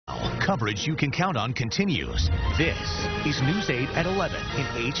coverage you can count on continues. This is News 8 at 11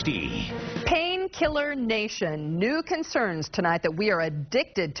 in HD. Painkiller Nation. New concerns tonight that we are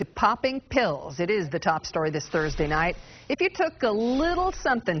addicted to popping pills. It is the top story this Thursday night. If you took a little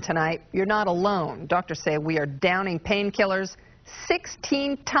something tonight, you're not alone. Doctors say we are downing painkillers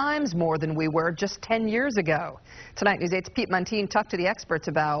 16 times more than we were just 10 years ago. Tonight, News 8's Pete Montine talked to the experts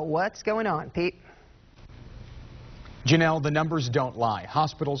about what's going on. Pete? Janelle, the numbers don't lie.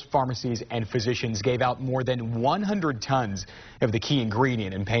 Hospitals, pharmacies, and physicians gave out more than 100 tons of the key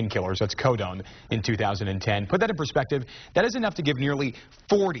ingredient in painkillers, that's codone, in 2010. Put that in perspective, that is enough to give nearly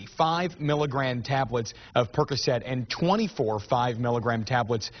 40 5-milligram tablets of Percocet and 24 5-milligram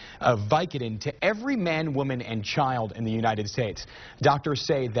tablets of Vicodin to every man, woman, and child in the United States. Doctors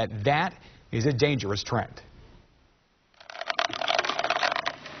say that is a dangerous trend.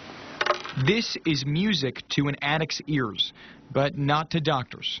 This is music to an addict's ears, but not to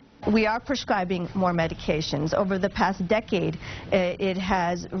doctors. We are prescribing more medications. Over the past decade, it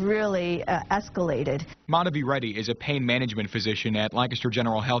has really escalated. Madhavi Reddy is a pain management physician at Lancaster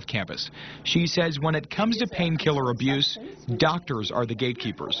General Health campus. She says when it comes to painkiller abuse, doctors are the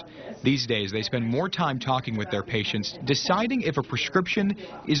gatekeepers. These days, they spend more time talking with their patients, deciding if a prescription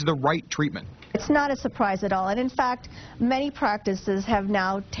is the right treatment. It's not a surprise at all. And in fact, many practices have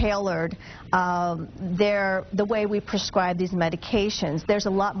now tailored the way we prescribe these medications. There's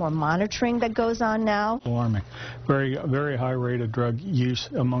a lot more monitoring that goes on now. Alarming. Very high rate of drug use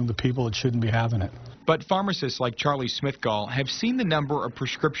among the people that shouldn't be having it. But pharmacists like Charlie Smithgall have seen the number of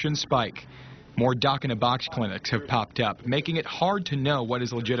prescriptions spike. More doc-in-a-box clinics have popped up, making it hard to know what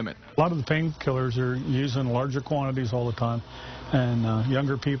is legitimate. A lot of the painkillers are used in larger quantities all the time, and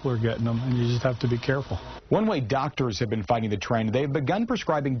younger people are getting them, and you just have to be careful. One way doctors have been fighting the trend, they've begun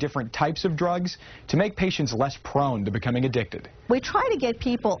prescribing different types of drugs to make patients less prone to becoming addicted. We try to get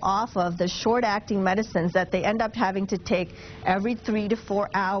people off of the short-acting medicines that they end up having to take every 3 to 4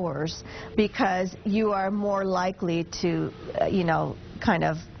 hours because you are more likely to, kind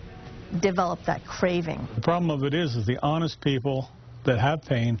of develop that craving. The problem of it is the honest people that have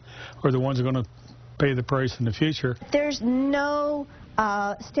pain are the ones who are going to pay the price in the future. There's no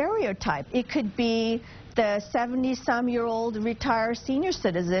stereotype. It could be the 70-some-year-old retired senior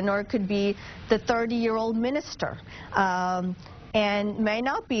citizen, or it could be the 30-year-old minister. And may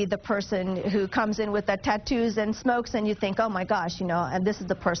not be the person who comes in with the tattoos and smokes and you think, oh my gosh, and this is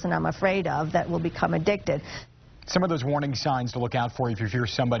the person I'm afraid of that will become addicted. Some of those warning signs to look out for if you hear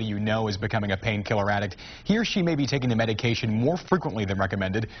somebody you know is becoming a painkiller addict. He or she may be taking the medication more frequently than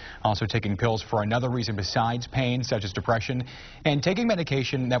recommended, also taking pills for another reason besides pain, such as depression, and taking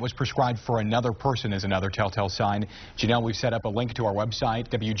medication that was prescribed for another person is another telltale sign. Janelle, we've set up a link to our website,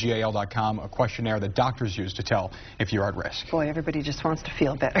 WGAL.com, a questionnaire that doctors use to tell if you're at risk. Boy, everybody just wants to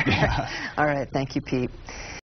feel better. Yeah. All right, thank you, Pete.